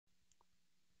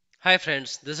Hi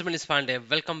friends, this is Manish Pandey.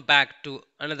 Welcome back to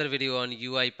another video on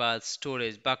UiPath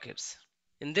Storage Buckets.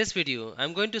 In this video,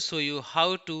 I'm going to show you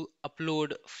how to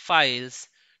upload files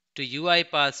to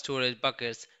UiPath Storage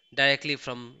Buckets directly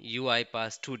from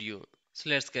UiPath Studio. So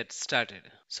let's get started.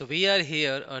 So we are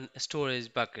here on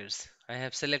Storage Buckets. I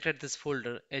have selected this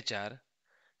folder HR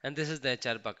and this is the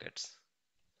HR buckets,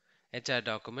 HR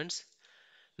documents.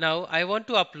 Now I want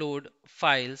to upload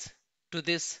files to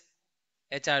this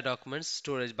HR documents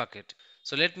storage bucket.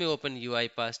 So let me open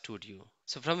UiPath Studio.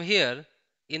 So from here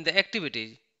in the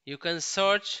activity you can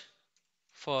search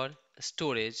for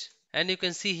storage and you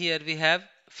can see here we have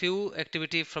few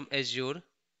activity from Azure,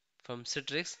 from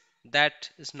Citrix, that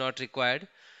is not required.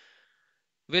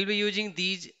 We'll be using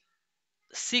these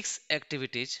 6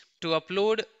 activities to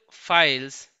upload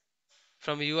files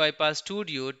from UiPath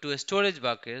Studio to a storage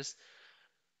buckets.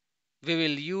 We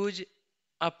will use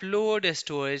upload a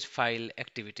storage file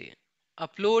activity.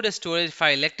 Upload a storage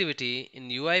file activity in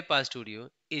UiPath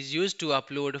Studio is used to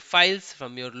upload files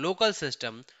from your local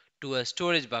system to a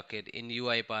storage bucket in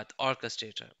UiPath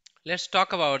Orchestrator. Let's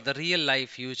talk about the real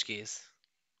life use case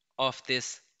of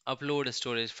this upload a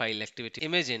storage file activity.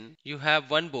 Imagine you have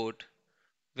one board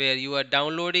where you are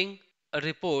downloading a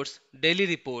reports, daily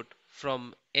report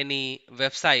from any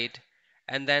website,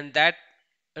 and then that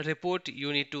report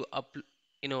you need to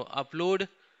upload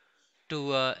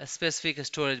to a specific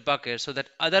storage bucket so that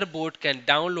other board can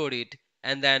download it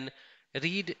and then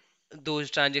read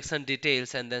those transaction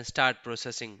details and then start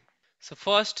processing. So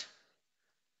first,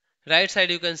 right side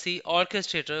you can see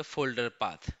orchestrator folder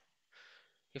path.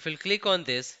 If you click on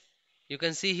this, you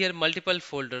can see here multiple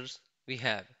folders we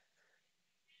have.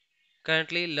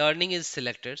 Currently learning is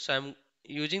selected, so I'm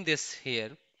using this here.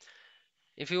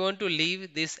 If you want to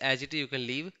leave this as it is, you can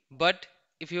leave, but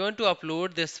if you want to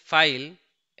upload this file,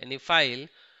 any file,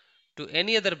 to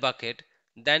any other bucket,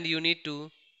 then you need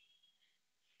to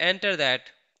enter that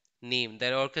name,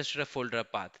 that orchestrator folder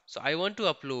path. So I want to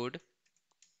upload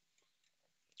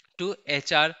to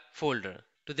HR folder,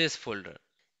 to this folder.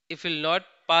 If you will not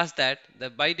pass that,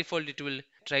 the by default it will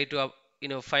try to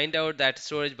find out that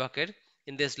storage bucket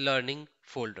in this learning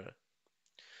folder.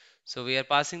 So we are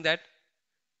passing that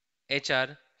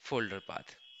HR folder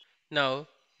path. Now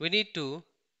we need to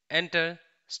enter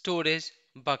storage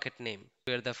bucket name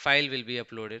where the file will be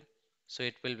uploaded. So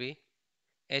it will be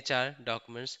HR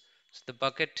documents. So the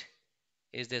bucket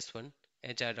is this one,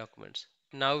 HR documents.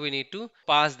 Now we need to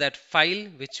pass that file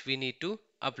which we need to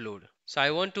upload. So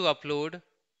I want to upload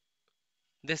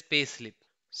this payslip.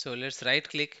 So let's right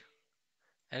click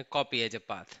and copy as a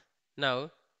path.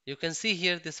 Now you can see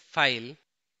here this file.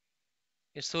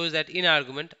 It shows that in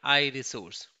argument I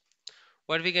resource.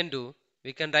 What we can do,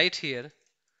 we can write here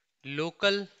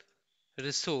local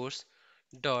resource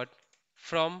dot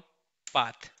from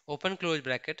path, open close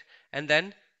bracket, and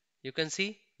then you can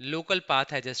see local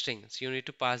path as a string, so you need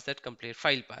to pass that complete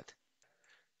file path.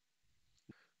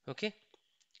 Okay,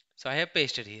 so I have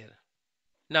pasted here.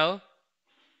 Now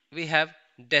we have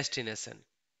destination,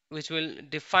 which will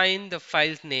define the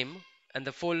file's name and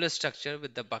the folder structure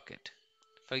with the bucket.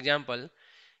 For example,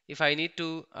 if I need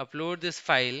to upload this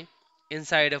file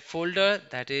inside a folder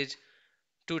that is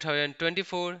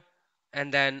 2024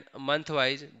 and then month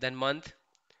wise, then month,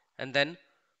 and then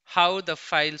how the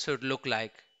file should look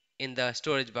like in the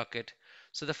storage bucket.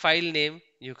 So the file name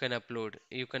you can upload,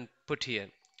 you can put here.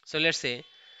 So let's say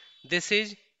this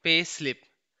is payslip.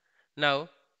 Now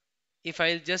if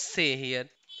I'll just say here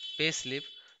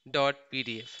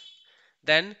payslip.pdf,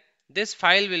 then this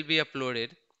file will be uploaded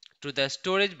to the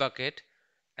storage bucket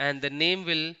and the name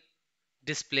will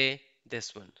display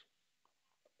this one.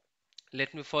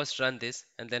 Let me first run this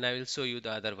and then I will show you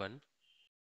the other one.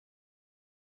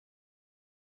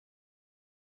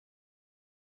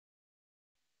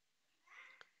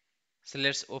 So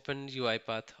let's open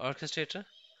UiPath Orchestrator,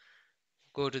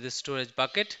 go to the storage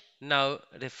bucket. Now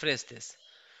refresh this.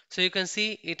 So you can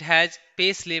see it has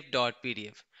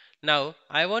payslip.pdf. Now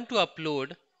I want to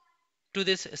upload to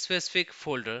this specific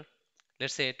folder,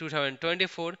 let's say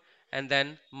 2024 and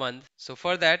then month. So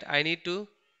for that I need to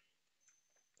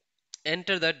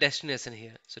enter the destination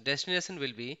here. So destination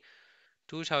will be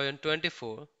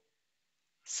 2024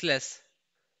 slash,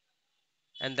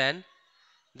 and then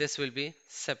this will be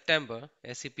September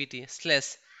SEPT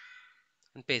slash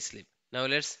and payslip. Now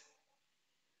let's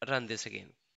run this again.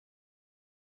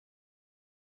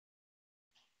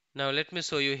 Now let me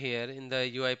show you here in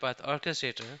the UiPath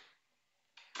Orchestrator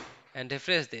and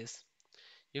refresh this.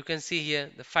 You can see here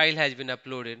the file has been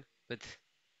uploaded with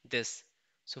this.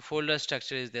 So folder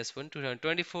structure is this one,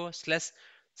 2024 slash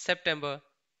September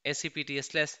SCPT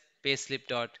slash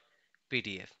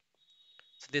payslip.pdf.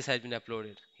 So this has been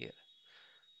uploaded here.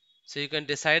 So you can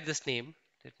decide this name.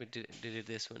 Let me delete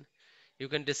this one. You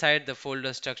can decide the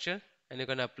folder structure and you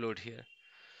can upload here.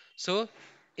 So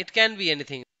it can be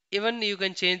anything. Even you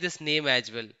can change this name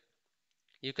as well.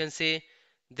 You can say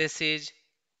this is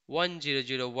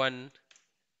 1001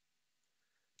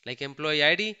 like employee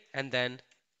ID and then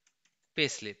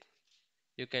payslip.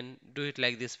 You can do it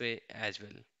like this way as well.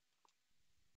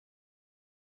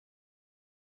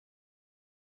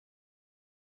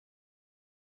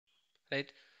 Right?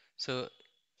 So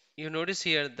you notice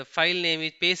here the file name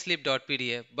is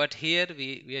payslip.pdf, but here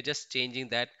we are just changing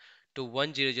that to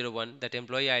 1001, that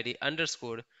employee ID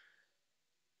underscore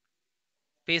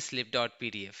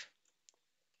payslip.pdf.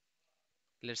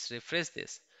 Let's refresh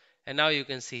this, and now you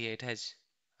can see it has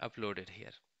uploaded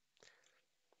here.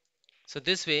 So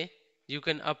this way you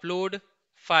can upload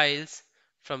files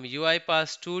from UiPath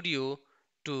Studio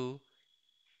to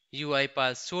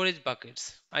UiPath Storage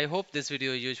Buckets. I hope this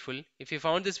video is useful. If you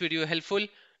found this video helpful,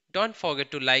 don't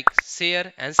forget to like,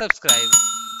 share and subscribe.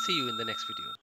 See you in the next video.